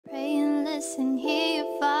listen, hear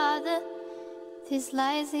your father. These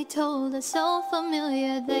lies they told are so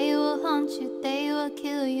familiar. They will haunt you, they will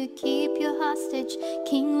kill you, keep you hostage.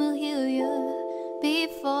 King will heal you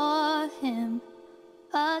before him,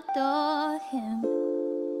 adore him.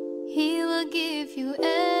 He will give you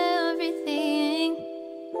everything.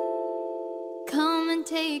 Come and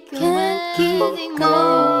take your wedding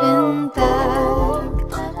going back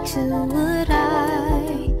to what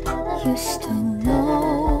I used to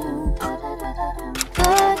know.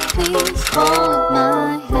 But please hold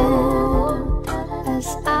my hand as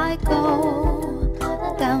I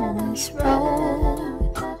go down this road.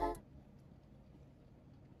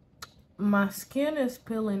 My skin is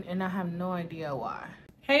peeling and I have no idea why.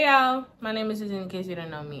 Hey y'all, my name is Isieny in case you don't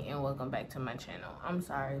know me, and welcome back to my channel. I'm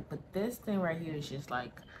sorry, but this thing right here is just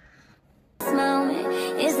like... This moment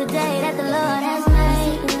is the day that the Lord has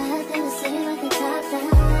made. Nothing to say like a top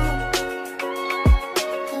down.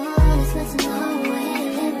 Oh, there's nothing wrong with where you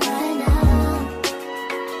live right now.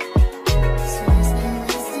 So it's not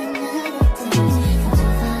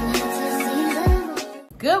another day.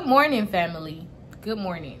 Good morning, family. Good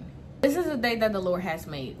morning. This is the day that the Lord has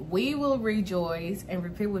made. We will rejoice and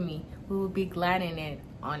repeat with me. We will be glad in it,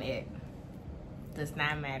 on it. Does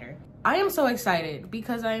not matter. I am so excited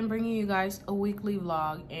because I am bringing you guys a weekly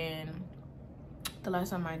vlog, and the last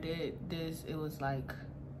time I did this, it was like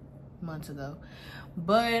months ago.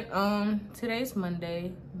 But today's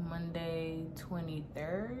Monday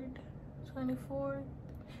 23rd, 24th,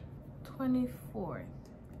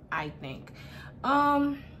 I think.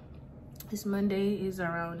 This Monday is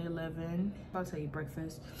around 11. I'll tell you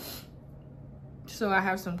breakfast. So I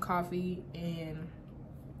have some coffee and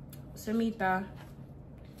semita.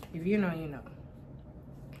 If you know, you know.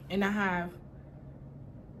 And I have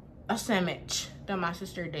a sandwich that my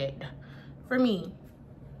sister did for me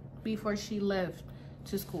before she left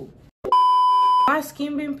to school. My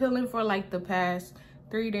skin been peeling for like the past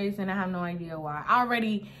 3 days and I have no idea why.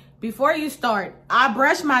 Before you start, I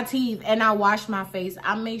brush my teeth and I wash my face.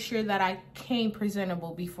 I make sure that I came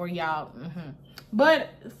presentable before y'all.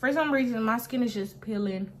 But for some reason, my skin is just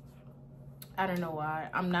peeling. I don't know why.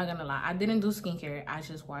 I'm not gonna lie. I didn't do skincare. I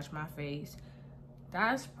just washed my face.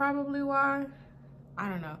 That's probably why. I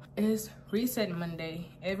don't know. It's Reset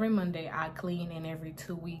Monday. Every Monday I clean, and every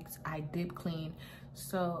 2 weeks I dip clean.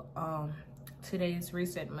 So today is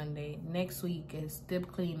Reset Monday. Next week is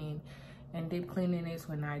dip cleaning. And deep cleaning is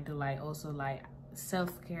when I do like also like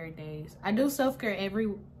self-care days. I do self-care every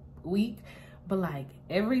week, but like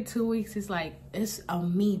every 2 weeks it's like it's a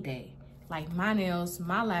me day. Like my nails,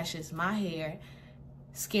 my lashes, my hair,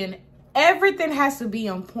 skin, everything has to be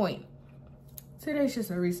on point. Today's just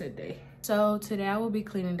a reset day. So today I will be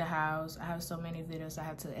cleaning the house. I have so many videos I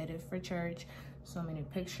have to edit for church, so many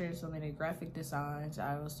pictures, so many graphic designs.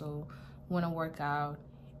 I also want to work out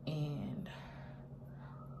and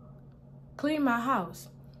clean my house.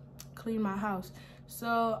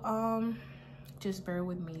 So just bear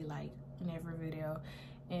with me like in every video,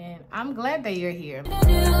 and I'm glad that you're here.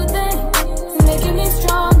 Making me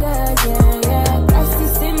stronger, yeah.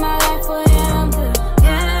 Justice in my life for him,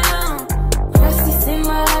 yeah. Justice in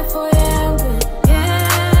my life for him,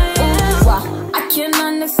 yeah. Wow, I can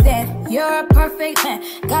understand. You're a perfect man.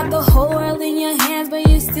 Got the whole world in your hands, but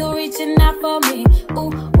you still reaching out for me. Ooh,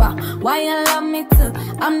 wow, why you love me too?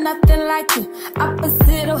 I'm nothing like you.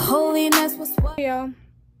 Opposite of holiness was what. Y'all,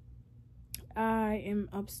 I am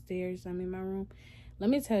upstairs. I'm in my room. Let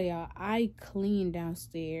me tell y'all, I cleaned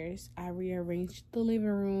downstairs. I rearranged the living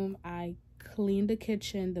room. I cleaned the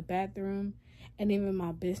kitchen, the bathroom, and even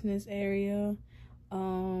my business area.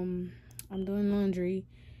 I'm doing laundry.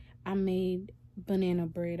 I made banana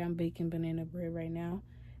bread. I'm baking banana bread right now.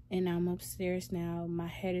 And I'm upstairs now. My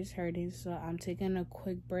head is hurting, so I'm taking a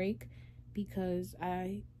quick break because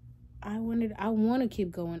I want to keep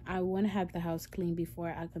going. I want to have the house clean before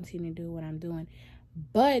I continue to do what I'm doing.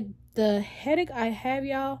 But the headache I have,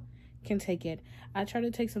 y'all, can take it. I tried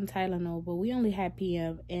to take some Tylenol, but we only had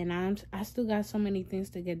PM, and I still got so many things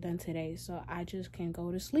to get done today, so I just can't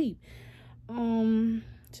go to sleep. So I'm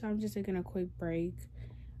just taking a quick break.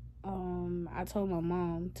 I told my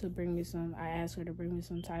mom to bring me some. I asked her to bring me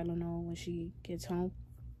some Tylenol when she gets home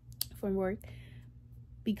from work,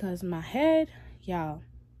 because my head, y'all,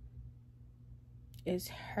 is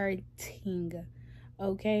hurting.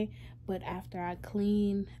 Okay, but after I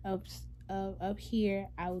clean up here,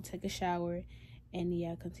 I will take a shower and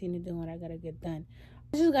yeah, continue doing what I gotta get done.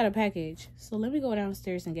 I just got a package, so let me go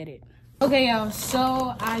downstairs and get it. Okay, y'all,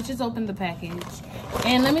 so I just opened the package,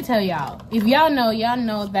 and let me tell y'all, if y'all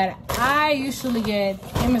know that I usually get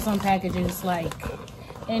Amazon packages like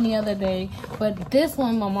any other day. But this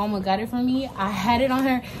one, my mama got it for me. I had it on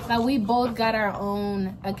her. Like, we both got our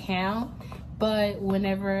own account. But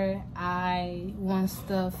whenever I want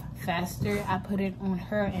stuff faster, I put it on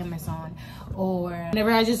her Amazon. Or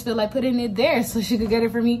whenever I just feel like putting it there so she could get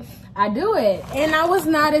it for me, I do it. And I was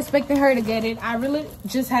not expecting her to get it. I really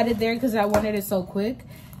just had it there because I wanted it so quick.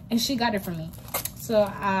 And she got it for me. So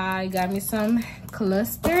I got me some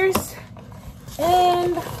clusters.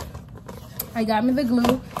 And I got me the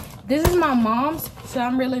glue. This is my mom's, so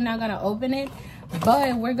I'm really not gonna open it.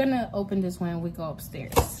 But we're gonna open this when we go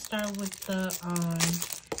upstairs. Start with the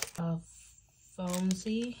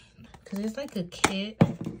foamsy, because it's like a kit.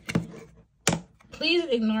 Please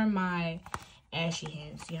ignore my ashy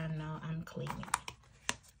hands. Y'all know I'm cleaning.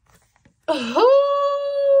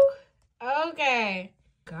 Oh, okay.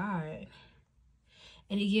 God.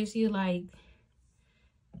 And it gives you like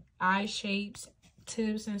eye shapes,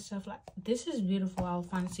 tips, and stuff like. This is beautiful,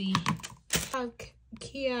 Alfonsi.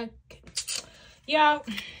 Y'all.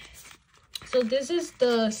 So this is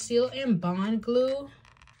the Seal and Bond glue.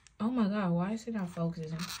 Oh my God, why is it not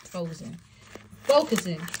focusing?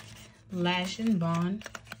 Focusing. Lash and bond.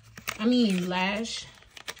 Lash,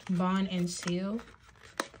 bond, and seal.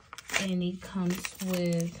 And it comes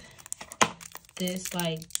with this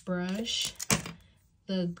like brush,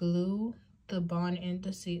 the glue, the bond, and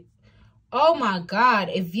the seal. Oh my God,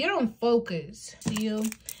 if you don't focus. Seal,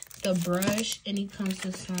 the brush, and it comes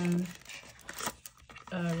with some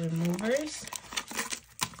removers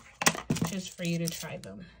just for you to try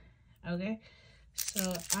them. Okay,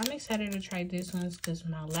 so I'm excited to try this one because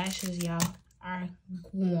my lashes, y'all, are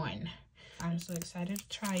gone. I'm so excited to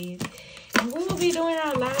try it, and we will be doing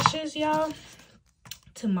our lashes, y'all,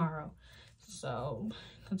 tomorrow. So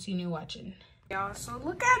continue watching, y'all. So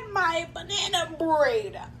look at my banana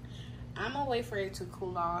braid. I'm gonna wait for it to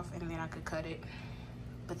cool off and then I could cut it,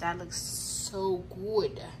 but that looks so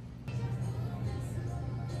good.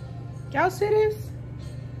 Y'all see this?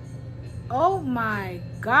 Oh my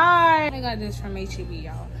God. I got this from HEB,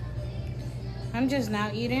 y'all. I'm just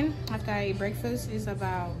now eating after I ate breakfast. It's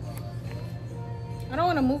about, I don't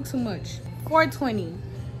want to move too much. 4:20.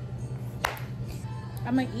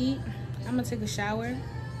 I'm gonna eat. I'm gonna take a shower.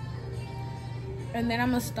 And then I'm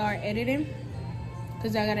gonna start editing.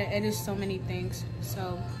 Because I gotta edit so many things.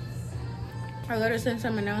 So I gotta send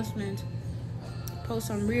some announcements. Post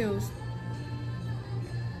some reels.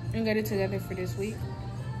 And get it together for this week.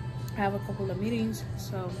 I have a couple of meetings,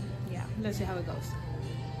 so yeah, let's see how it goes.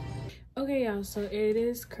 Okay, y'all, so it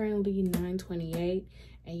is currently 9:28,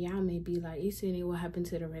 and y'all may be like, Isieny, what happened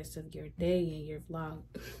to the rest of your day and your vlog?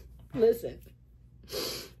 Listen,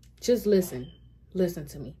 just listen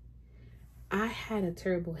to me. I had a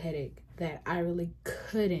terrible headache that I really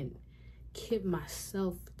couldn't keep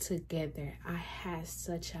myself together. I had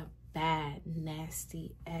such a bad,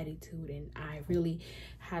 nasty attitude, and I really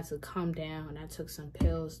had to calm down. I took some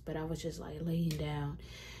pills, but I was just like laying down.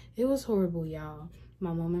 It was horrible, y'all.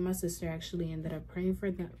 My mom and my sister actually ended up praying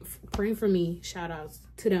for me. Shout outs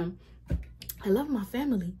to them. I love my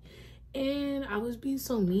family, and I was being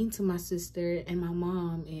so mean to my sister and my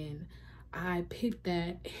mom, and I picked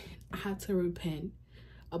that. I had to repent,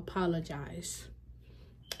 apologize,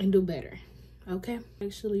 and do better. Okay,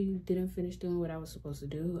 actually didn't finish doing what I was supposed to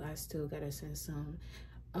do. I still gotta send some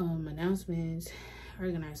announcements,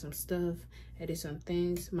 organize some stuff, edit some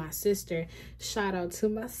things. My sister, shout out to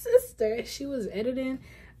my sister, she was editing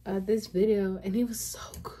this video, and it was so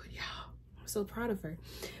good, y'all. I'm so proud of her.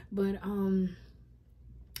 But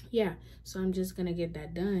yeah, so I'm just gonna get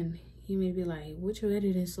that done. You may be like, what you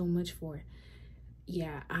editing so much for?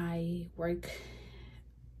 Yeah, I work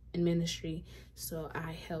in ministry, so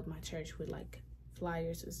I help my church with like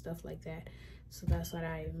flyers and stuff like that. So that's what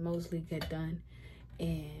I mostly get done.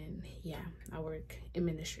 And yeah, I work in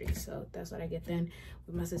ministry, so that's what I get done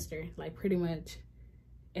with my sister, like pretty much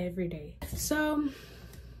every day. So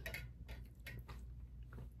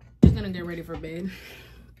I'm gonna get ready for bed,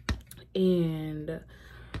 and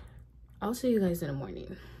I'll see you guys in the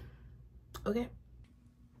morning. Okay.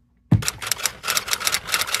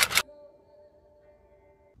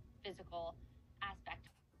 Physical aspect.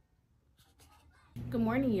 Good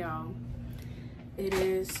morning, y'all. It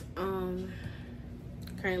is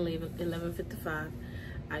currently 11:55.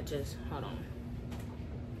 Hold on.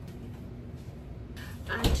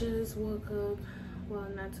 I just woke up, well,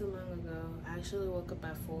 not too long ago. I actually woke up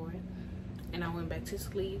at 4 and I went back to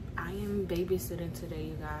sleep. I am babysitting today,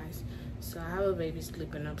 you guys. So I have a baby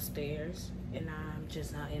sleeping upstairs and I'm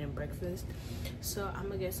just not eating breakfast. So I'm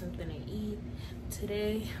gonna get something to eat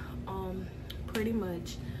today. pretty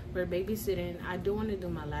much we're babysitting. I do want to do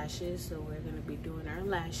my lashes, so we're gonna be doing our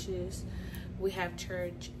lashes. We have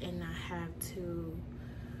church, and I have to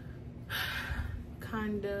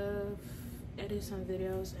kind of edit some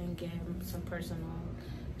videos and get some personal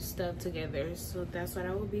stuff together. So that's what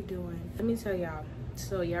I will be doing. Let me tell y'all.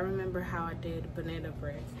 So y'all remember how I did banana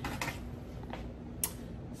bread?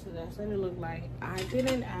 So that's what it looked like. I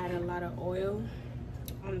didn't add a lot of oil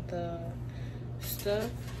on the stuff,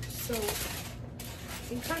 so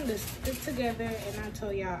it kind of stick together. And I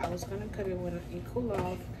told y'all I was gonna cut it when it cool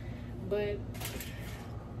off, but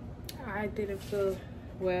I didn't feel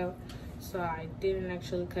well, so I didn't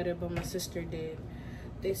actually cut it, but my sister did.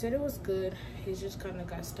 They said it was good. It just kind of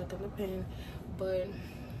got stuck in the pan. But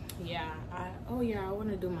yeah, I want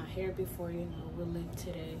to do my hair before, you know, we leave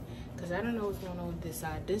today, because I don't know what's going on with this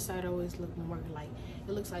side. This side always look more like,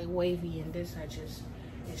 it looks like wavy, and this side just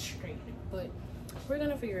is straight. But we're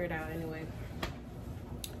gonna figure it out anyway.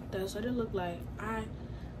 That's what it looked like.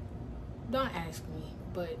 Don't ask me,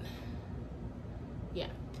 but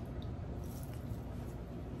yeah.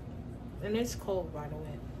 And it's cold, by the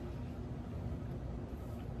way.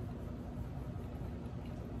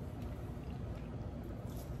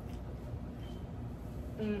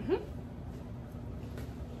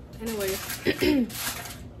 Anyway,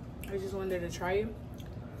 I just wanted to try it.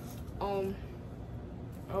 I'll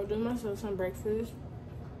do myself some breakfast.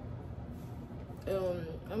 I'm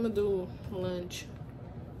gonna do lunch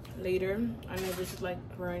later. I know this is like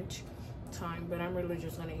brunch time, but I'm really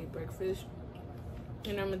just gonna eat breakfast.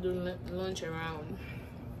 And I'm gonna do lunch around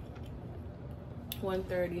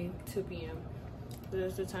 1:30, 2 p.m.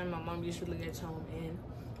 That's the time my mom usually gets home, and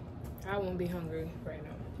I won't be hungry right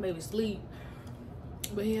now. Maybe sleep,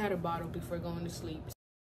 but he had a bottle before going to sleep.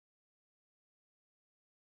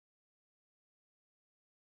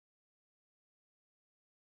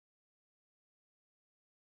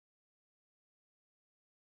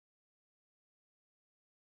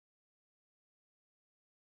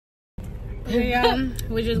 Hey,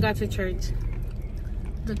 we just got to church.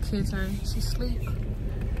 The kids are asleep.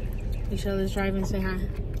 Each other's driving. Say hi.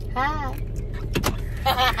 Hi.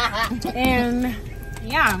 And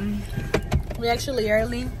yeah, we actually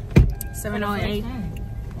early, 7:08,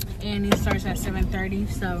 and it starts at 7:30.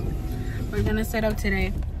 So we're gonna set up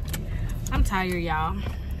today. I'm tired, y'all.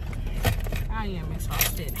 I am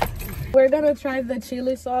exhausted. We're gonna try the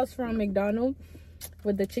chili sauce from McDonald's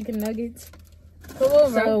with the chicken nuggets. Come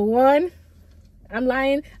over. So 1. I'm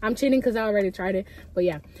lying. I'm cheating because I already tried it. But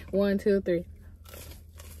yeah, 1, 2, 3.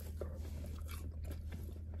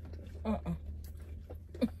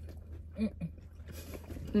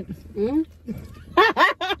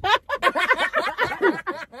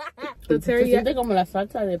 The teriyaki. Se siente como la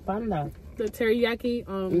salsa de panda. The teriyaki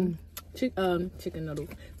chicken noodles.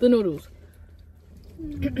 The noodles.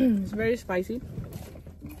 It's very spicy.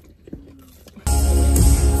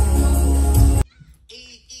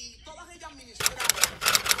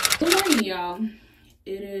 Good morning, y'all.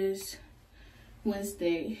 It is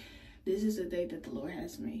Wednesday. This is the day that the Lord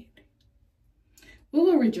has made. We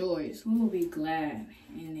will rejoice. We will be glad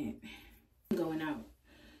in it. I'm going out.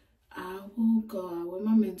 I will go out with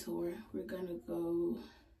my mentor. We're gonna go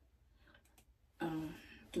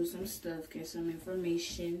do some stuff, get some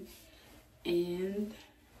information, and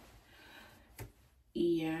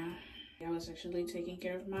yeah, I was actually taking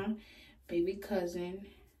care of my baby cousin.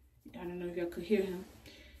 I don't know if y'all could hear him,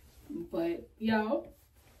 but y'all,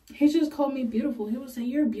 he just called me beautiful. He was saying,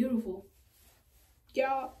 "You're beautiful."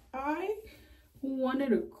 Y'all, I wanted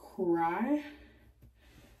to cry.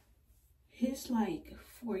 He's like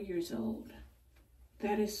 4 years old.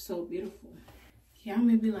 That is so beautiful. Y'all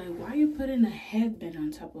may be like, why are you putting a headband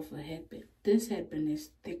on top of a headband? This headband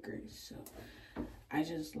is thicker, so I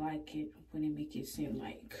just like it when it make it seem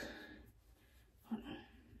like, hold on,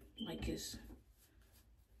 like it's,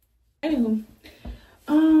 anywho,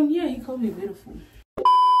 yeah, he called me beautiful.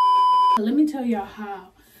 Let me tell y'all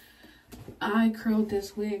how I curled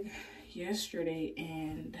this wig yesterday,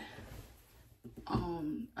 and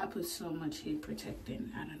I put so much heat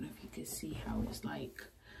protecting. I don't know if you can see how it's like,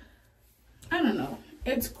 I don't know,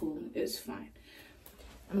 it's cool, it's fine.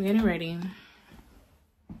 I'm getting ready,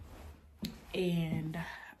 and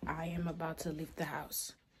I am about to leave the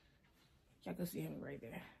house. Y'all can see him right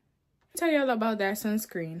there. Tell y'all about that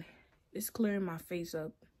sunscreen. It's clearing my face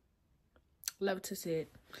up. Love to see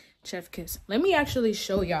it. Chef kiss. Let me actually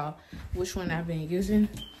show y'all which one I've been using.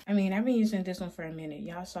 I mean, I've been using this one for a minute.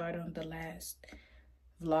 Y'all saw it on the last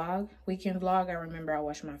vlog, weekend vlog. I remember I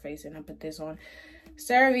washed my face and I put this on.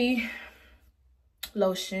 CeraVe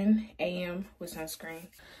lotion AM with sunscreen.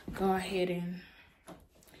 Go ahead and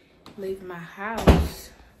leave my house.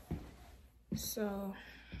 So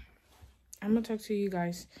I'm gonna talk to you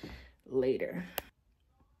guys later.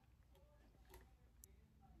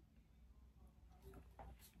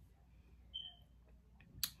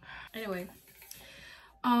 Anyway,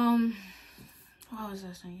 what was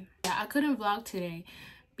I saying? Yeah, I couldn't vlog today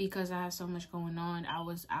because I had so much going on. I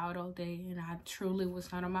was out all day and I truly was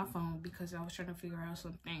not on my phone because I was trying to figure out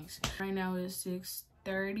some things. Right now it's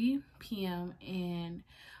 6:30 p.m. and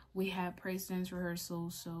we have praise dance rehearsal,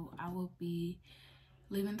 so I will be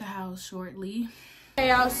leaving the house shortly. Hey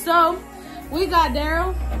y'all, so we got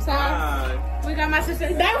Daryl, we got my sister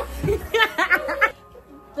Daryl.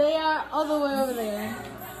 They are all the way over there.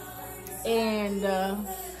 And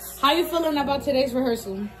how you feeling about today's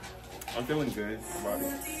rehearsal? I'm feeling good about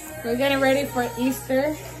it. We're getting ready for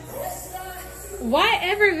Easter. Why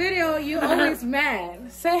every video you always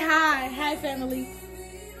mad? Say hi. Hi, family.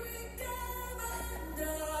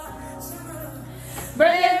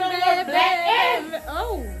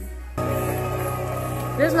 Oh.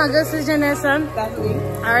 This is my good sister Nessa,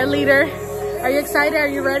 our leader. Are you excited? Are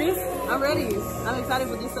you ready? I'm ready. I'm excited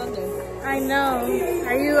for this Sunday. I know.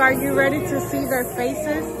 Are you ready to see their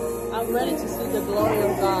faces? I'm ready to see the glory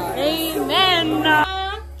of God. Amen.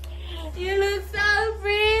 You look so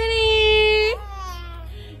pretty.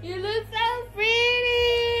 You look so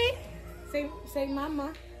pretty. Say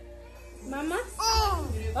mama. Mama? Oh.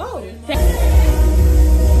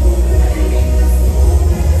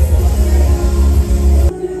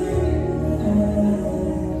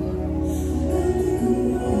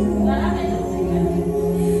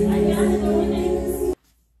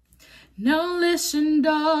 No, listen,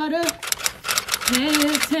 daughter.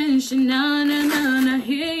 Pay attention, na na na na.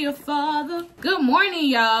 Hear your father. Good morning,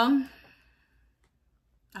 y'all.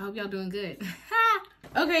 I hope y'all doing good.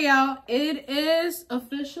 Okay, y'all. It is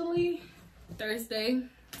officially Thursday.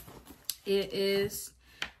 It is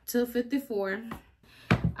 2:54.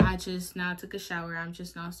 I just now took a shower. I'm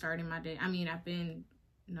just now starting my day. I mean, I'm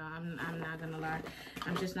not gonna lie.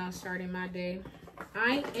 I'm just now starting my day.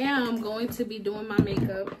 I am going to be doing my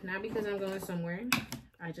makeup, not because I'm going somewhere.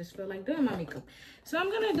 I just feel like doing my makeup. So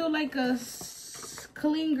I'm gonna do like a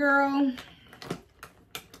clean girl.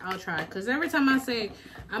 I'll try, because every time I say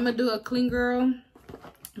I'm gonna do a clean girl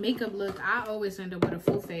makeup look, I always end up with a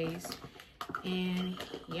full face. And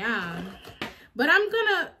yeah, but I'm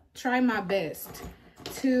gonna try my best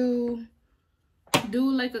to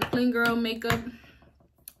do like a clean girl makeup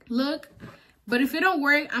look. But if it don't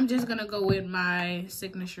work, I'm just gonna go with my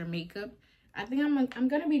signature makeup. I think I'm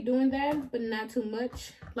gonna be doing that, but not too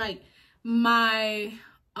much. Like my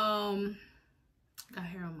got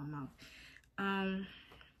hair on my mouth.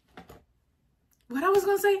 What I was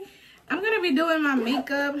gonna say, I'm gonna be doing my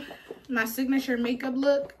makeup, my signature makeup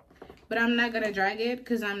look, but I'm not gonna drag it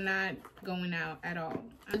because I'm not going out at all.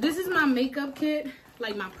 This is my makeup kit,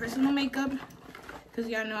 like my personal makeup, because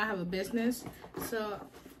y'all know I have a business. So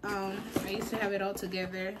I used to have it all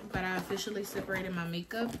together, but I officially separated my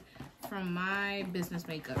makeup from my business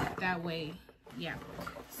makeup. That way, yeah.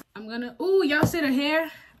 I'm gonna, ooh, y'all see the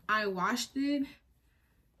hair? I washed it,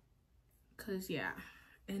 cause yeah.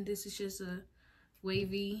 And this is just a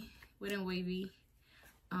wavy, wet and wavy.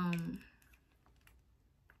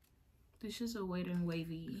 This is a wet and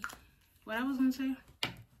wavy. What I was gonna say?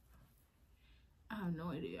 I have no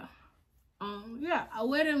idea. Yeah, a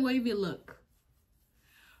wet and wavy look.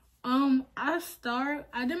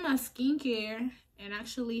 I did my skincare, and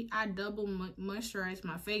actually I double moisturized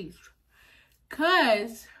my face,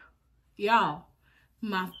 cause y'all,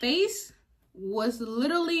 my face was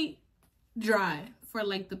literally dry for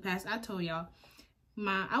like the past, I told y'all,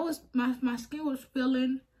 my skin was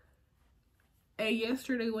feeling, and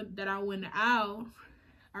yesterday that I went out,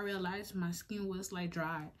 I realized my skin was like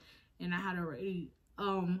dry, and I had already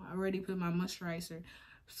put my moisturizer,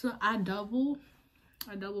 so I double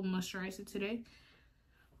moisturize it today.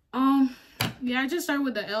 Yeah, I just started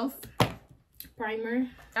with the e.l.f. primer.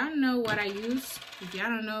 I don't know what I use. If y'all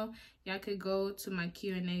don't know, y'all could go to my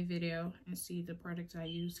Q&A video and see the products I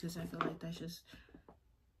use, because I feel like that's just,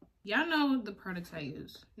 y'all know the products I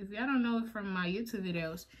use. If y'all don't know it from my YouTube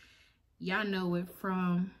videos, y'all know it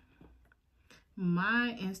from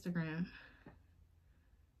my Instagram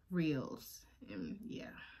reels. And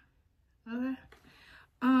yeah, okay.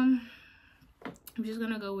 I'm just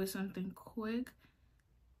gonna go with something quick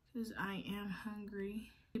because I am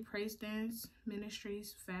hungry. Praise Dance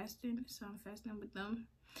Ministries fasting, so I'm fasting with them.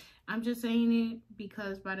 I'm just saying it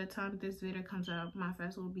because by the time this video comes out, my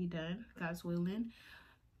fast will be done, God's willing.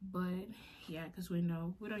 But yeah, because we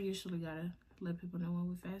don't usually gotta let people know when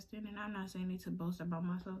we're fasting. And I'm not saying it to boast about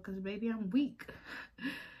myself, because baby, I'm weak.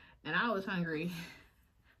 and I was hungry.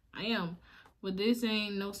 I am, but this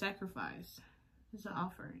ain't no sacrifice. It's an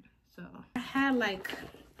offering. So I had like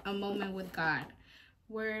a moment with God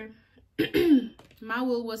where my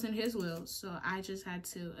will wasn't his will, so I just had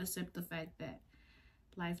to accept the fact that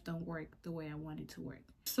life don't work the way I want it to work.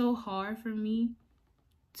 It's so hard for me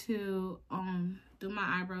to do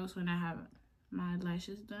my eyebrows when I have my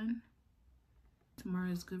lashes done.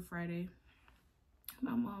 Tomorrow is Good Friday.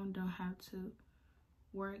 My mom don't have to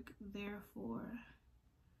work, therefore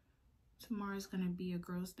tomorrow's gonna be a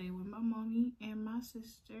girls' day with my mommy and my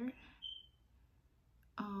sister.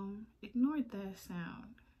 Ignore that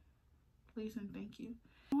sound, please and thank you.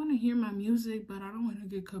 I want to hear my music, but I don't want to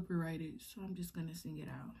get copyrighted, so I'm just gonna sing it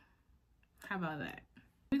out. How about that?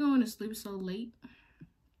 We're going to sleep so late.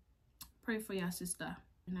 Pray for y'all sister.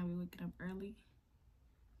 And I'll be waking up early.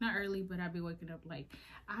 Not early, but I'll be waking up like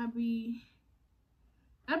I'll be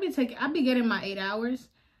getting my 8 hours,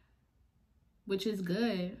 which is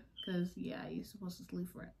good, because yeah, you're supposed to sleep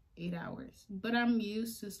for 8 hours, but I'm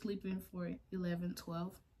used to sleeping for 11,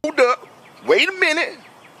 12. Hold up, wait a minute,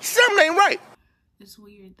 something ain't right. It's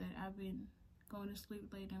weird that I've been going to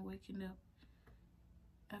sleep late and waking up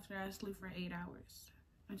after I sleep for 8 hours.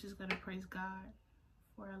 I'm just gonna praise God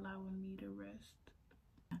for allowing me to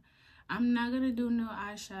rest. I'm not gonna do no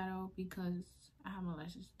eyeshadow because I have my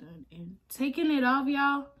lashes done, and taking it off,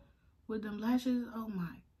 y'all, with them lashes, oh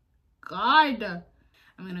my God.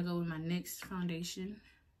 I'm gonna go with my NYX foundation.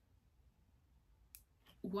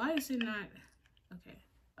 Why is it not? Okay.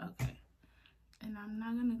 And I'm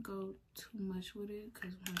not gonna go too much with it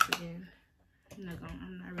because once again, I'm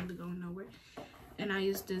not really going nowhere. And I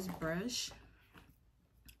use this brush,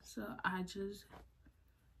 so I just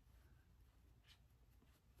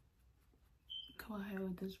go ahead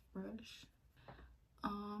with this brush.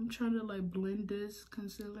 I'm trying to like blend this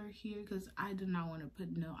concealer here because I do not want to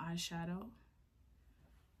put no eyeshadow.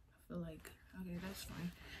 I feel like, okay, that's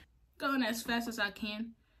fine. Going as fast as I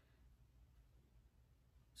can.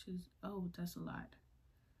 Oh, that's a lot.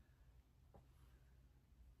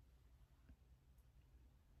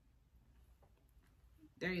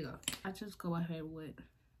 There you go. I just go ahead with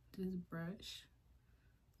this brush.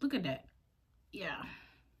 Look at that. Yeah.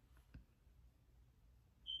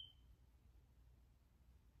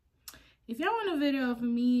 If y'all want a video of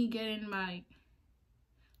me getting my,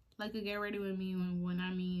 like a get ready with me, when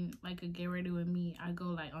I mean like a get ready with me, I go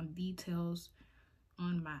like on details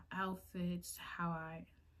on my outfits, how I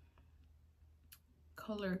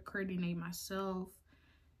color coordinate myself,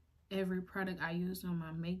 every product I use on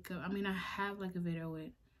my makeup. I mean, I have like a video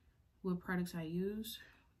with what products I use.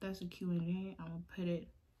 That's a Q&A. I'm gonna put it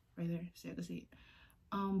right there so you can see it.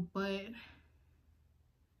 But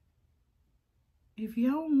if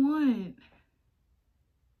y'all want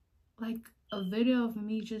like a video of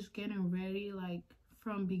me just getting ready, like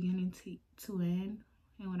from beginning to end,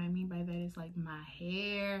 and what I mean by that is like my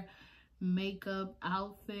hair, makeup,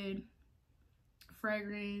 outfit,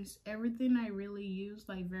 fragrance, everything I really use,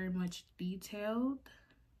 like very much detailed.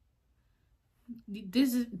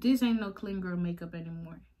 This ain't no clean girl makeup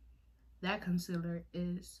anymore. That concealer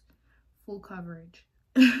is full coverage.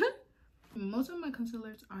 Most of my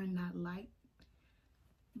concealers are not light,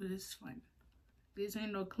 but it's fine. This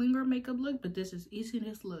ain't no clean girl makeup look, but this is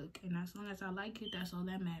Isieny's look, and as long as I like it, that's all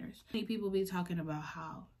that matters. Many people be talking about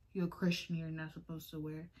how you're a Christian, you're not supposed to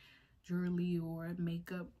wear jewelry or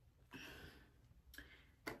makeup.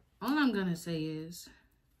 All I'm gonna say is,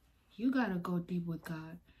 you gotta go deep with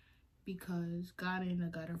God, because God ain't a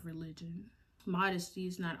God of religion. Modesty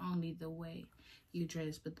is not only the way you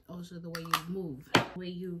dress, but also the way you move, the way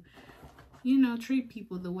you know, treat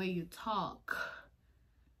people, the way you talk.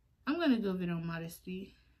 I'm gonna do a video on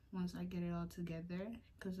modesty once I get it all together,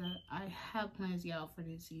 because I have plans, y'all, for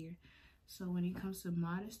this year. So when it comes to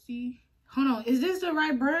modesty, hold on, is this the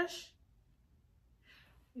right brush?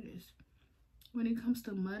 It is. When it comes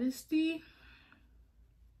to modesty,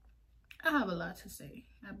 I have a lot to say.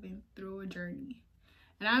 I've been through a journey,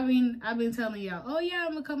 and I've been telling y'all, oh yeah,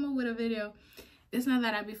 I'm gonna come up with a video. It's not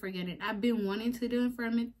that I be forgetting. I've been wanting to do it for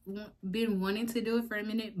a minute,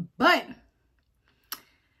 but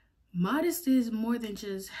modesty is more than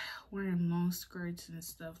just wearing long skirts and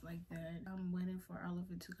stuff like that. I'm waiting for all of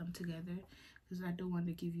it to come together, because I do want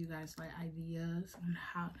to give you guys like ideas on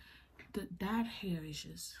how that hair is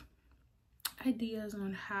just ideas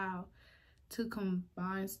on how to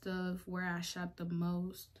combine stuff, where I shop the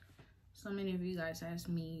most. So many of you guys ask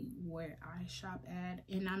me where I shop at,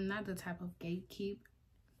 and I'm not the type of gatekeep.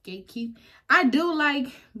 I do like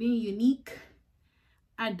being unique.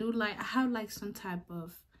 I have like some type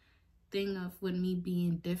of thing of with me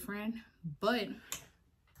being different, but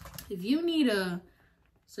If you need a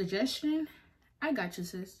suggestion, I got you,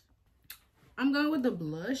 sis. I'm going with the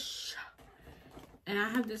blush. And I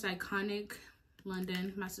have this iconic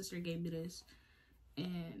London. My sister gave me this.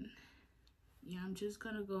 And yeah, I'm just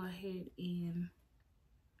gonna go ahead and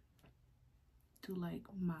do like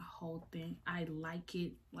my whole thing. I like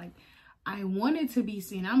it. Like, I want it to be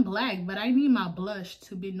seen. I'm black, but I need my blush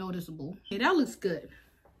to be noticeable. Yeah, that looks good.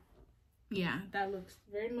 Yeah, that looks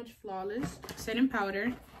very much flawless. Setting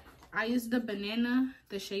powder. I use the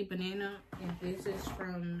shade banana, and this is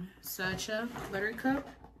from Sacha Buttercup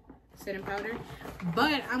setting powder.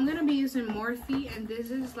 But I'm gonna be using Morphe, and this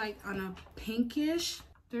is like on a pinkish.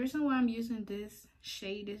 The reason why I'm using this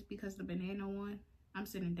shade is because the banana one, I'm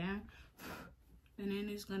sitting down. Banana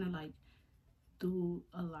is gonna like do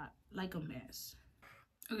a lot, like a mess.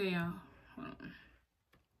 Okay, y'all. Hold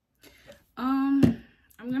on.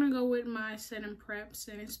 I'm gonna go with my setting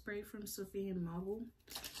spray from Sophia and Marble.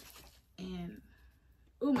 And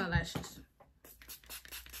ooh, my lashes.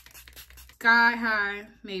 Sky High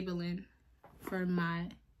Maybelline for my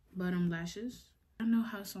bottom lashes. I know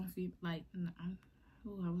how some feet like.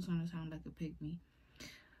 Oh, I was gonna sound like a pygmy.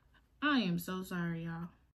 I am so sorry, y'all.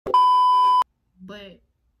 But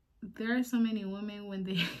there are so many women when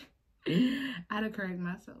they I had to correct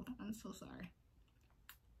myself. I'm so sorry.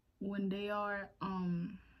 When they are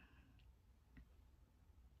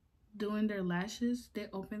doing their lashes, they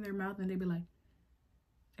open their mouth and they be like,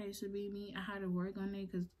 "It used to be me. I had to work on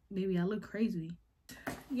it because baby, I look crazy."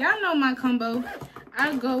 Y'all know my combo.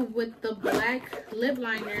 I go with the black lip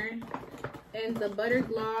liner and the butter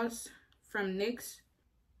gloss from NYX.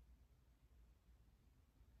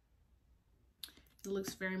 It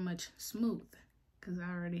looks very much smooth because I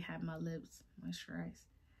already have my lips moisturized.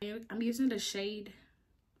 I'm using the shade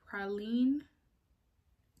Praline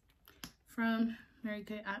from Mary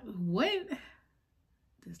Kay. What?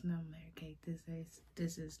 This is not Mary Kay.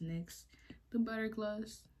 This is NYX. The butter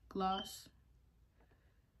gloss.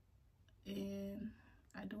 And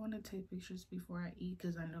I don't want to take pictures before I eat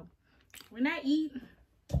because I know when I eat.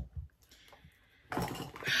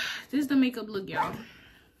 This is the makeup look, y'all.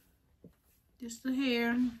 Just the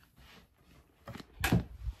hair.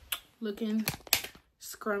 Looking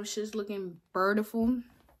scrumptious, looking beautiful.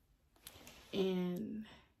 And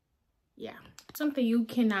yeah, something you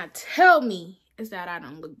cannot tell me is that I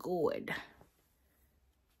don't look good.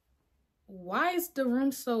 Why is the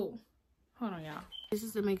room so... Hold on, y'all. This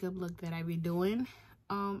is the makeup look that I be doing.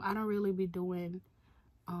 I don't really be doing...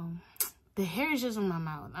 the hair is just on my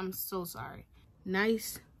mouth. I'm so sorry.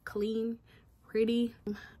 Nice, clean, pretty.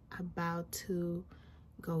 I'm about to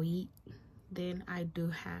go eat. Then I do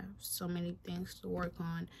have so many things to work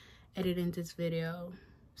on. Editing this video,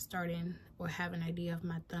 starting or have an idea of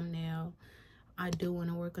my thumbnail. I do want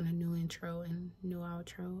to work on a new intro and new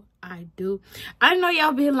outro. I know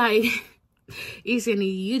y'all be like,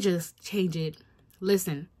 Isieny, you just change it.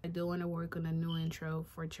 Listen, I do want to work on a new intro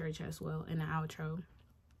for church as well and an outro.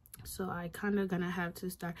 So I kind of gonna have to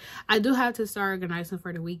start. I do have to start organizing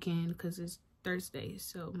for the weekend because it's Thursday.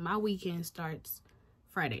 So my weekend starts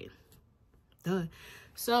Friday. Duh.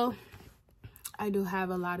 So I do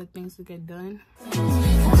have a lot of things to get done.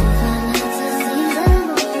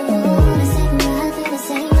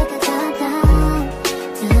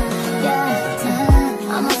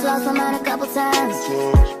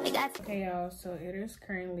 Okay, y'all, so it is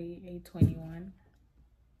currently 8:21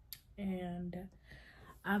 and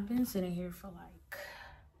I've been sitting here for like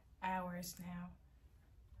hours now,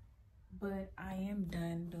 but I am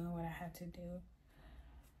done doing what I had to do.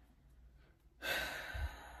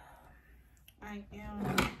 I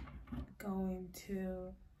am going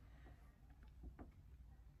to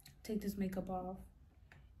take this makeup off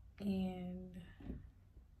and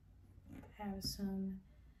have some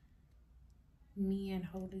me and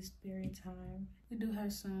Holy Spirit time. We do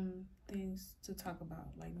have some things to talk about,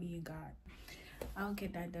 like me and God. I'll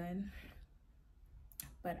get that done.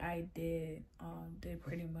 But I did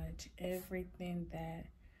pretty much everything that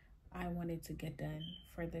I wanted to get done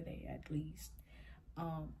for the day, at least.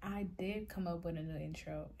 I did come up with a new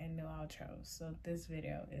intro and new outro, so this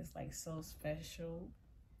video is like so special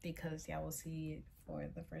because y'all will see it for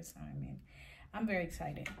the first time, and I'm very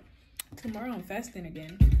excited. Tomorrow I'm fasting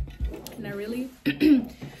again, and I really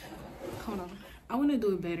hold on, I want to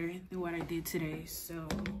do it better than what I did today. So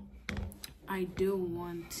I do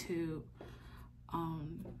want to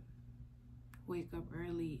wake up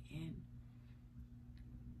early and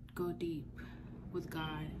go deep with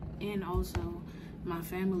God, and also my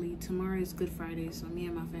family. Tomorrow is Good Friday, so me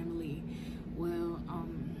and my family will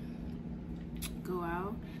go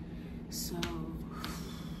out. So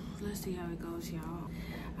let's see how it goes, y'all.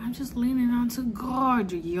 I'm just leaning onto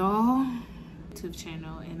God, y'all. YouTube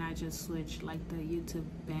channel, and I just switched like the YouTube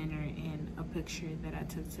banner and a picture that I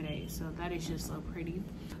took today. So that is just so pretty.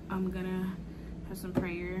 I'm gonna have some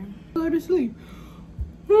prayer. Go to sleep.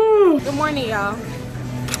 Good morning, y'all.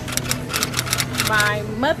 My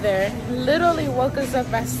mother literally woke us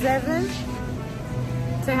up at 7.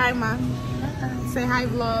 Say hi, Mom. Say hi,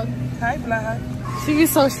 vlog. Hi, vlog. She's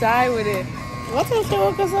so shy with it. What time she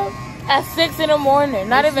woke us up? At 6 in the morning.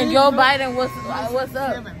 Not even Joe Biden was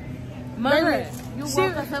up. Mother, you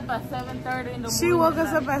woke us up at 7:30 in the morning. She woke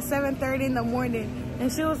us up at 7:30 in the morning,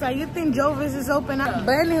 and she was like, "You think Jovis is open up?"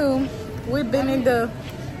 But anywho, we've been in the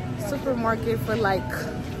supermarket for like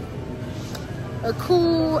a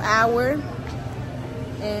cool hour,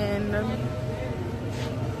 and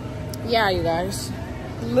yeah, you guys,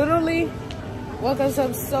 literally woke us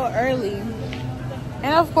up so early.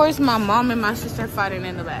 And of course, my mom and my sister fighting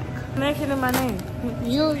in the back. Mentioning my name.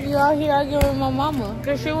 You out here arguing with my mama.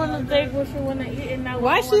 Cause she wanna take what she wanna eat and not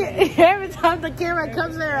why she every time the camera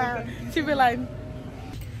comes around, she be like,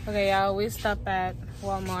 okay, y'all, we stopped at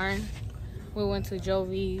Walmart. We went to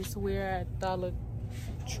Jovi's. We're at Dollar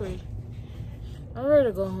Tree. I'm ready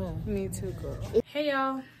to go home. Me too, girl. Hey,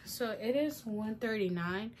 y'all. So it is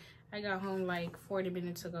 1:39. I got home like 40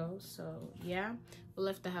 minutes ago. So yeah, we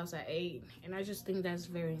left the house at 8, and I just think that's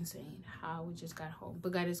very insane how we just got home.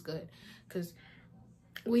 But God is good, because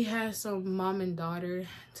we had some mom and daughter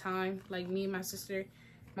time, like me and my sister,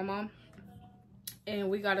 my mom, and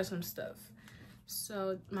we got us some stuff.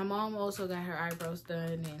 So my mom also got her eyebrows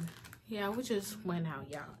done, and yeah, we just went out,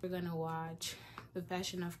 y'all. We're gonna watch The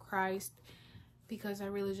Passion of Christ, because I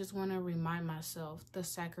really just want to remind myself the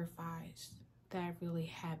sacrifice that really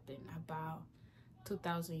happened about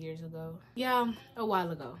 2,000 years ago. Yeah, a while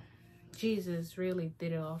ago. Jesus really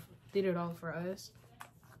did it all for us.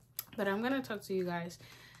 But I'm gonna talk to you guys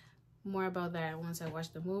more about that once I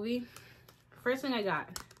watch the movie. First thing I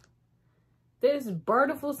got, this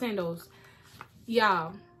Birdiful sandals.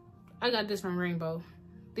 Y'all, I got this from Rainbow.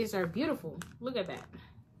 These are beautiful. Look at that.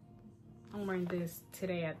 I'm wearing this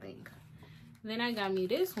today, I think. Then I got me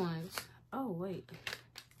this ones. Oh wait,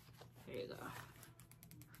 there you go.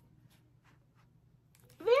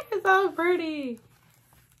 They're so pretty.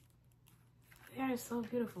 They are so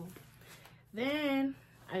beautiful. Then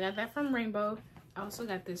I got that from Rainbow. I also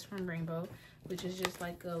got this from Rainbow, which is just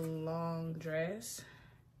like a long dress.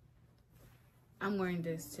 I'm wearing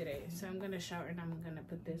this today, so I'm gonna shower and I'm gonna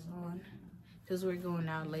put this on because we're going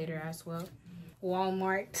out later as well.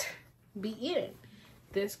 Walmart be eating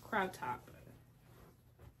this crop top,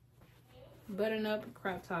 button up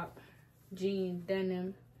crop top, jean,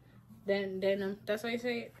 denim. Denim, that's how you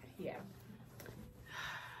say it? Yeah.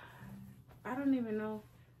 I don't even know.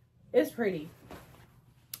 It's pretty.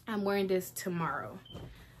 I'm wearing this tomorrow.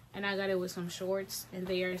 And I got it with some shorts, and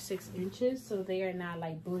they are 6 inches, so they are not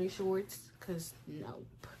like booty shorts, because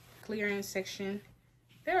nope. Clearance section.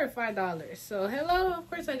 They were $5. So hello, of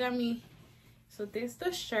course I got me. So this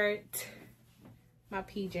the shirt, my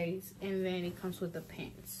PJs, and then it comes with the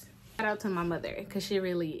pants. Shout out to my mother, because she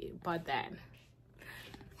really bought that.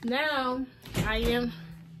 Now, can I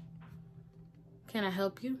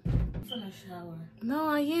help you? I'm gonna shower. No,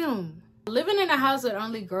 I am. Living in a house with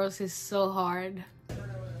only girls is so hard.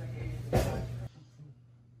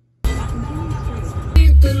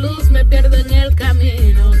 Tu luz me pierdo en el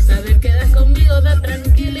camino. Saber que das conmigo da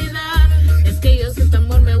tranquilidad. Es que yo sin tu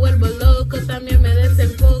amor me vuelvo loco. También me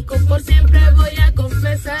desenfoco. Por siempre voy a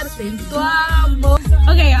confesarte en tu amor.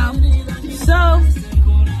 Okay, y'all. So,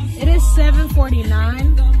 it is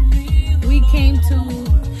 7:49. We came to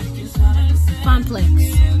Complex.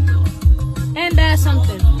 And that's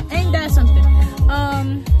something. Ain't that something?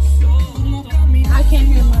 I can't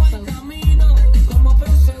hear myself.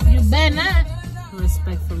 You better not.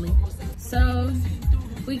 Respectfully. So,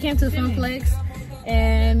 we came to Complex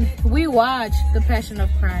and we watched The Passion of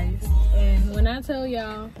Christ. And when I tell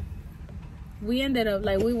y'all, we ended up,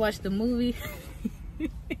 like, we watched the movie.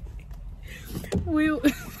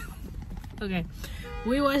 Okay.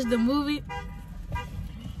 We watched the movie.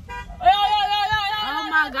 Oh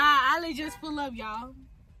my God, Ali just pulled up, y'all.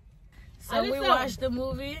 So we watched the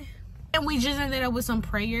movie and we just ended up with some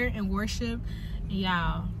prayer and worship.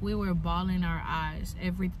 Y'all, we were bawling our eyes.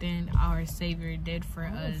 Everything our Savior did for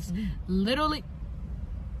us. Literally,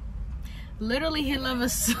 he loved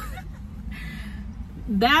us.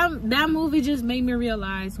 That movie just made me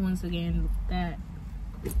realize once again that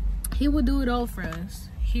he would do it all for us.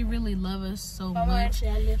 He really loved us so much.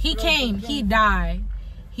 He came, he died,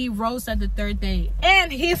 he rose at the 3rd day, and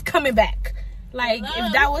he's coming back. Like,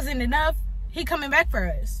 if that wasn't enough, he coming back for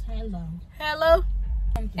us. Hello.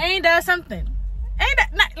 Ain't that something? Ain't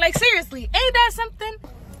that not, like seriously? Ain't that something?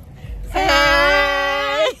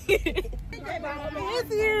 Hey,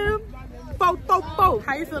 it's you.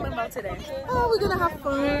 How you feeling about today? Oh, we're gonna have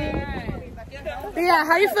fun. Yeah,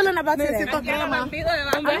 how you feeling about today?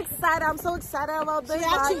 I'm excited. I'm so excited about this,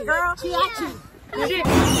 girl.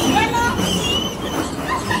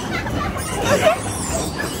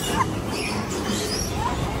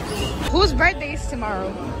 Whose birthday is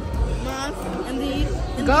tomorrow? Mom, indeed.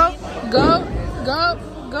 Go.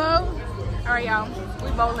 All right, y'all. We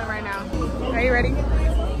bowling right now. Are you ready?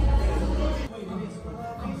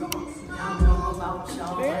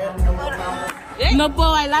 No boy,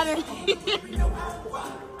 I love it.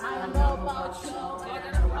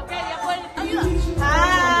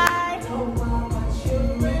 Hi.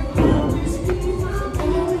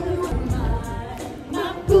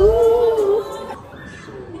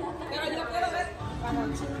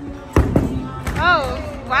 Oh,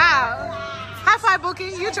 wow. High five, Bookie.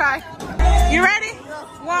 You try. You ready?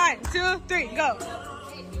 1, 2, 3, go.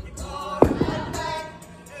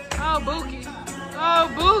 Oh, Bookie. Oh,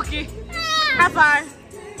 Bookie. High five.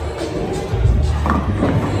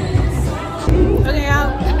 Okay,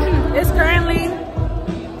 y'all. It's currently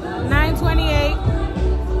 9:28.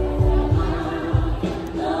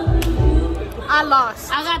 I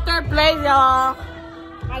lost. I got third place, y'all.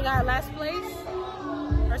 I got last place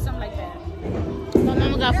or something like that. My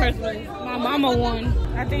mama got first place. My mama won.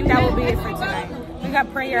 I think that will be it for tonight. We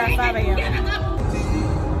got prayer at 5 a.m.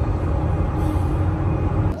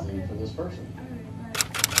 For this person.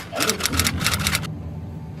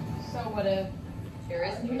 So what if there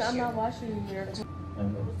is new I'm not watching your.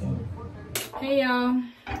 Hey y'all,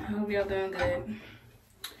 I hope y'all doing good.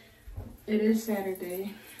 It is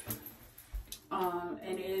Saturday,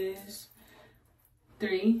 and it is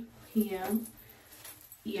 3 p.m.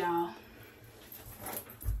 Y'all,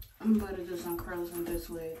 I'm about to do some curls in this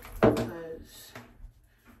wig because,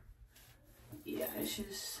 yeah, it's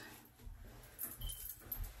just,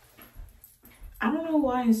 I don't know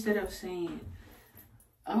why instead of saying,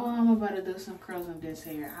 oh, I'm about to do some curls on this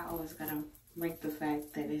hair, I always gotta make the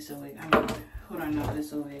fact that it's a wig. I mean, hold on, no,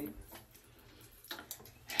 it's a wig.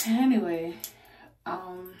 Anyway,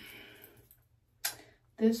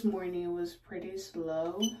 this morning was pretty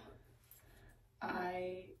slow.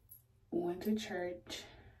 I went to church,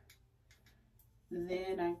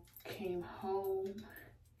 then I came home.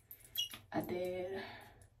 I did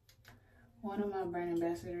one of my brand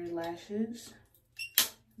ambassador lashes.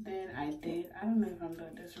 Then I don't know if I'm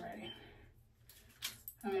doing this right.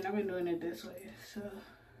 I mean, I've been doing it this way, so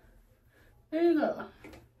there you go.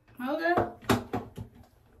 Okay.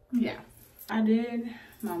 Yeah, I did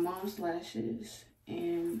my mom's lashes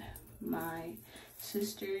and my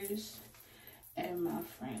sister's and my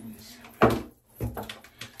friends.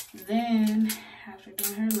 Then, after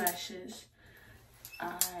doing her lashes,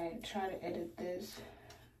 I tried to edit this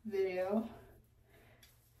video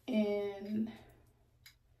and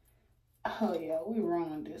oh yeah, we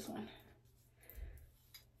wrong on this one.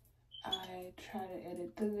 I try to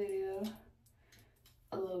edit the video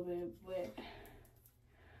a little bit, but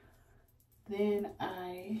then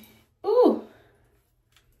I'm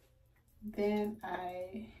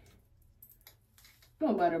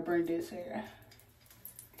about to burn this hair.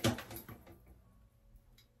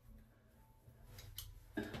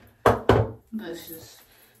 Let's just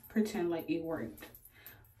pretend like it worked.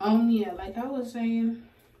 Yeah, like I was saying,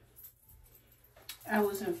 I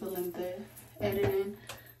wasn't feeling the editing,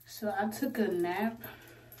 so I took a nap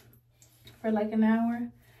for like an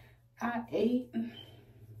hour. I ate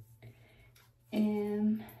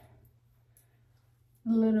and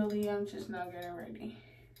literally I'm just not getting ready.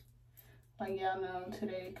 Like y'all know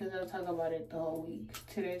today, because I'll talk about it the whole week.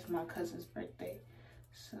 Today's my cousin's birthday,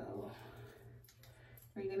 so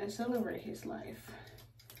we're gonna celebrate his life.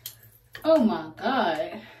 Oh my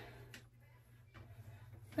God,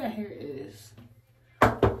 that hair is.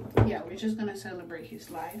 Yeah, we're just gonna celebrate his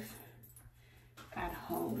life at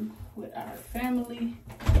home with our family.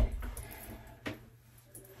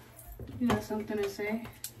 You got something to say?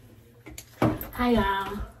 Hi,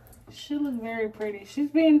 y'all. She looks very pretty. She's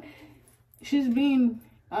being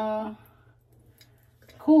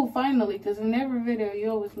cool finally, because in every video you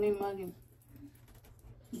always me mugging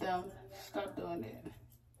them. Stop doing that.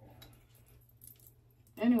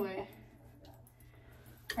 Anyway,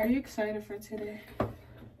 are you excited for today?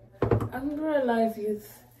 I didn't realize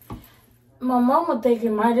my mama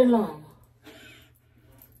taking mighty long.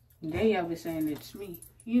 They always saying it's me.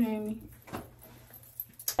 You know me.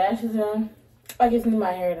 Lashes on. I just need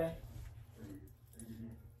my hair done.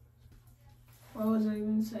 What was I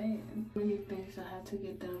even saying? Many things I have to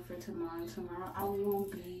get done for tomorrow. Tomorrow I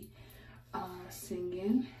won't be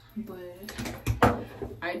singing, but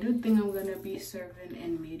I do think I'm gonna be serving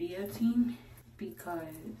in media team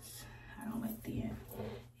because I don't like the end.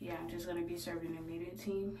 Yeah, I'm just gonna be serving in media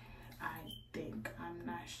team. I think, I'm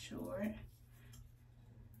not sure,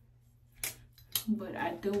 but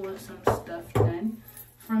I do want some stuff done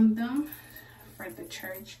from them for the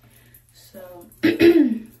church. So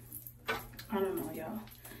I don't know, y'all.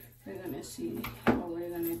 We're gonna see what we're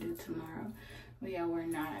gonna do tomorrow. But yeah, we're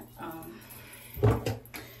not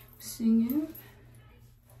singing.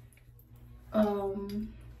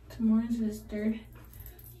 Tomorrow's sister.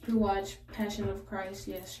 We watched Passion of Christ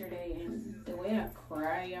yesterday, and the way I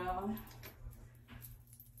cry, y'all.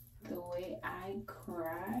 The way I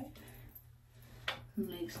cried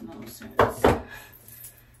makes no sense.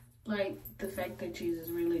 Like, the fact that Jesus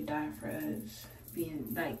really died for us,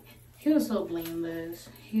 being like, he was so blameless.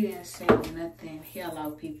 He didn't say nothing. He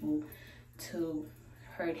allowed people to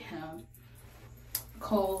hurt him.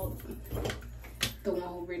 Called the one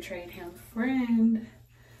who betrayed him friend.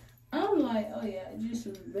 I'm like, oh yeah,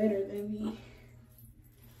 Jesus is better than me.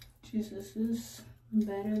 Jesus is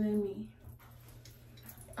better than me.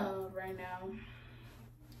 Right now,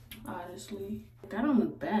 honestly, that don't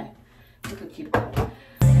look bad. Look at cute.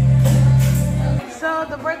 So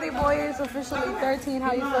the birthday boy is officially 13.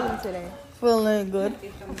 How you feeling today? Feeling good.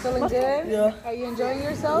 Feeling good? Yeah. Are you enjoying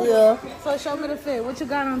yourself? Yeah. So show me the fit. What you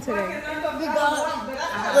got on today? We got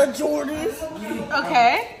the Jordans.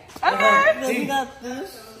 Okay. Okay. Then we got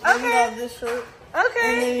this. And we got this shirt. Okay.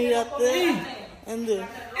 And then we got this. And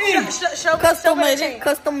this. Show Custom me the made chain. it.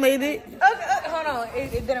 Custom made it. Okay, hold on.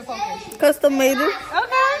 It didn't focus. Custom made it.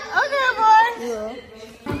 Okay. Okay, boy. Yeah.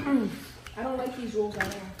 I don't like these rules at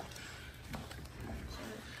all.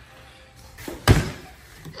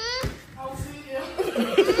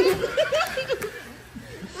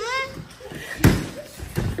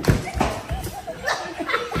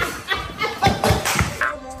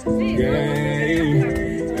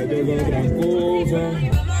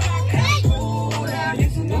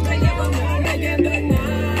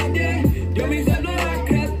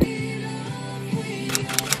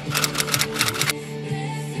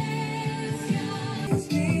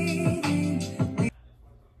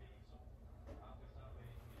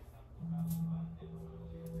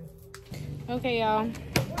 Okay, y'all.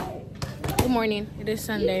 Good morning. It is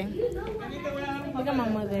Sunday. Look at my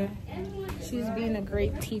mother. She's being a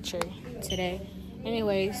great teacher today.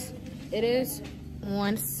 Anyways, it is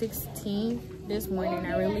 1:16 this morning.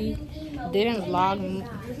 I really didn't vlog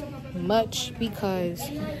much because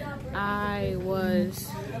I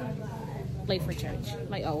was late for church,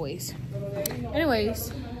 like always.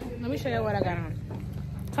 Anyways, let me show you what I got on.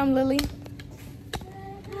 Come, Lily.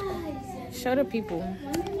 Show the people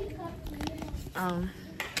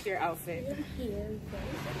your outfit.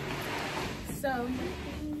 So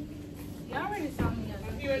y'all already saw me.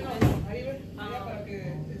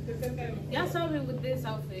 Y'all saw me with this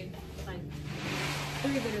outfit like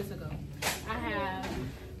 3 videos ago. I have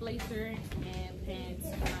blazer and pants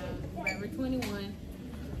from Forever 21,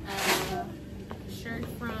 shirt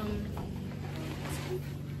from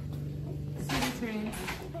City Trends.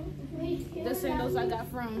 The sandals I got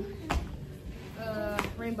from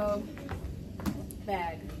Rainbow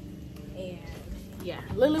bag. And yeah,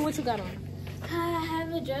 Lily, what you got on? I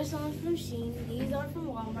have a dress on from Shein. These are from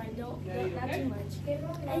Walmart. Don't not too much.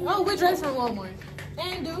 Oh, what dress from Walmart?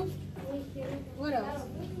 And do what else?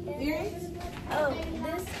 Earrings? Oh,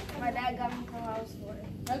 this my dad got me from house for.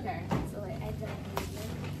 Okay. So like I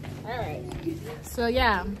don't. All right. So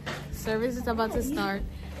yeah, service is about to start.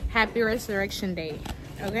 Happy Resurrection Day.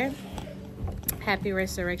 Okay. Happy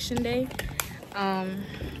Resurrection Day.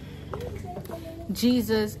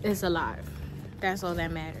 Jesus is alive. That's all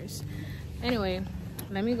that matters. Anyway,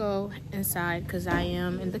 let me go inside because I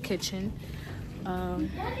am in the kitchen.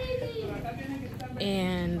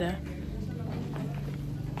 And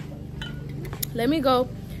let me go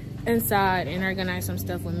inside and organize some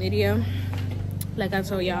stuff with media. Like I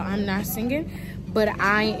told y'all, I'm not singing, but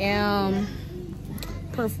I am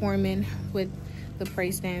performing with the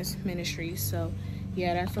praise dance ministry. So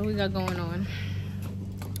yeah, that's what we got going on.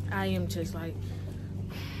 I am just like,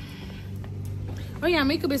 oh yeah,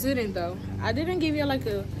 makeup is hidden though. I didn't give you like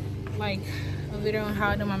a video on how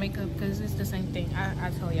I do my makeup because it's the same thing.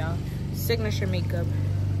 I told y'all, signature makeup,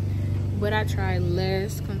 but I tried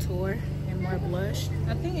less contour and more blush.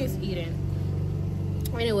 I think it's Eden.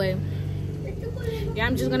 Anyway, yeah,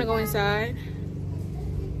 I'm just gonna go inside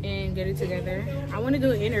and get it together. I want to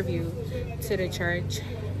do an interview to the church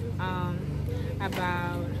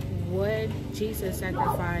about what Jesus'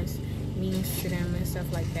 sacrifice means to them and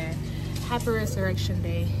stuff like that. Happy Resurrection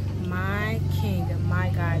Day. My King and my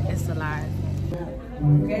God is alive.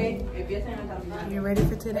 You ready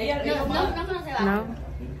for today? No?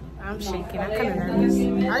 I'm shaking. I'm kind of nervous.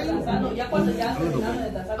 Are you?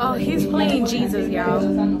 Oh, he's playing Jesus, y'all.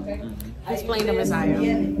 He's playing the Messiah.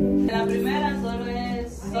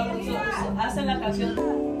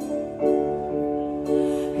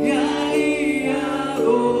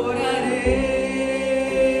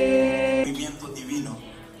 Divino.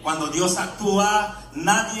 Cuando Dios actúa,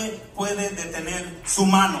 nadie puede detener su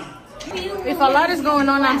mano. If a lot is going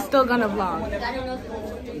on, I'm still gonna vlog.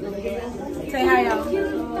 Say hi, y'all.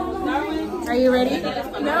 Are you ready?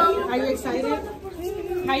 No? Are you excited?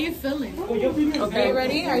 How you feeling? Okay. Are you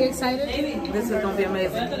ready? Are you excited? This is gonna be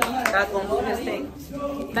amazing. God's gonna move his thing.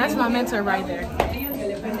 That's my mentor right there.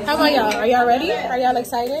 How about y'all? Are y'all ready? Are y'all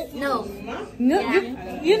excited? No, No,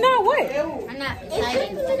 you're not what? I'm not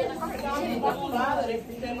excited.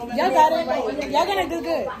 Y'all got it. Y'all gonna do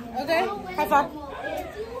good. Okay? High five.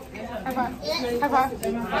 High five. High five.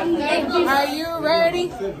 Are you ready?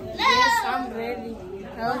 Yes, I'm ready.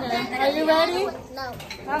 Okay. Are you ready? No.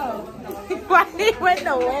 Oh. Why he went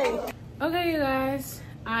away? Okay, you guys.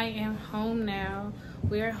 I am home now.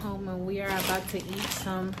 We are home and we are about to eat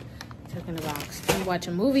some tuck in the box and watch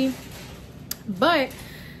a movie. But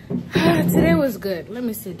today was good. Let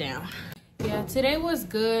me sit down. Yeah, today was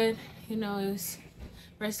good. You know, it was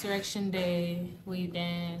Resurrection Day. We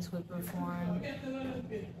danced, we performed.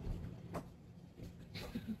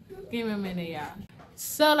 Give me a minute, y'all.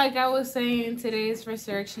 So like I was saying, today's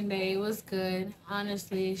Resurrection Day. It was good.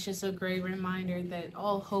 Honestly, it's just a great reminder that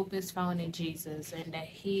all hope is found in Jesus and that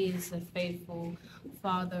he is a faithful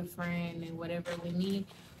father, friend, and whatever we need,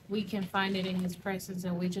 we can find it in his presence,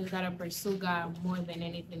 and we just gotta pursue God more than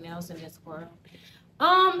anything else in this world.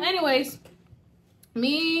 Anyways,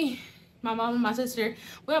 me, my mom, and my sister,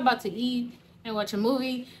 we're about to eat and watch a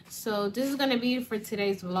movie. So this is gonna be it for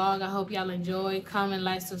today's vlog. I hope y'all enjoy. Comment,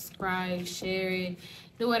 like, subscribe, share it,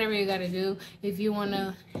 do whatever you gotta do. If you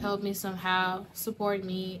wanna help me somehow, support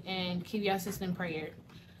me, and keep your sister in prayer.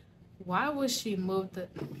 Why would she move the...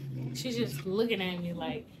 She's just looking at me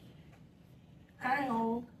like, hi.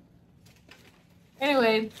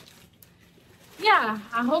 Anyway, yeah,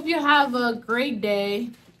 I hope you have a great day.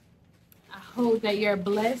 I hope that you're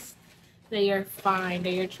blessed, that you're fine,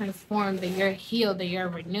 that you're transformed, that you're healed, that you're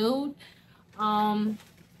renewed.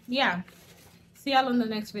 Yeah, see y'all in the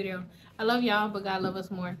next video. I love y'all, but God love us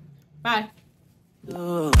more. Bye.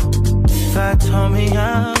 God told me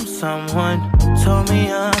I'm someone, told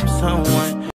me I'm someone.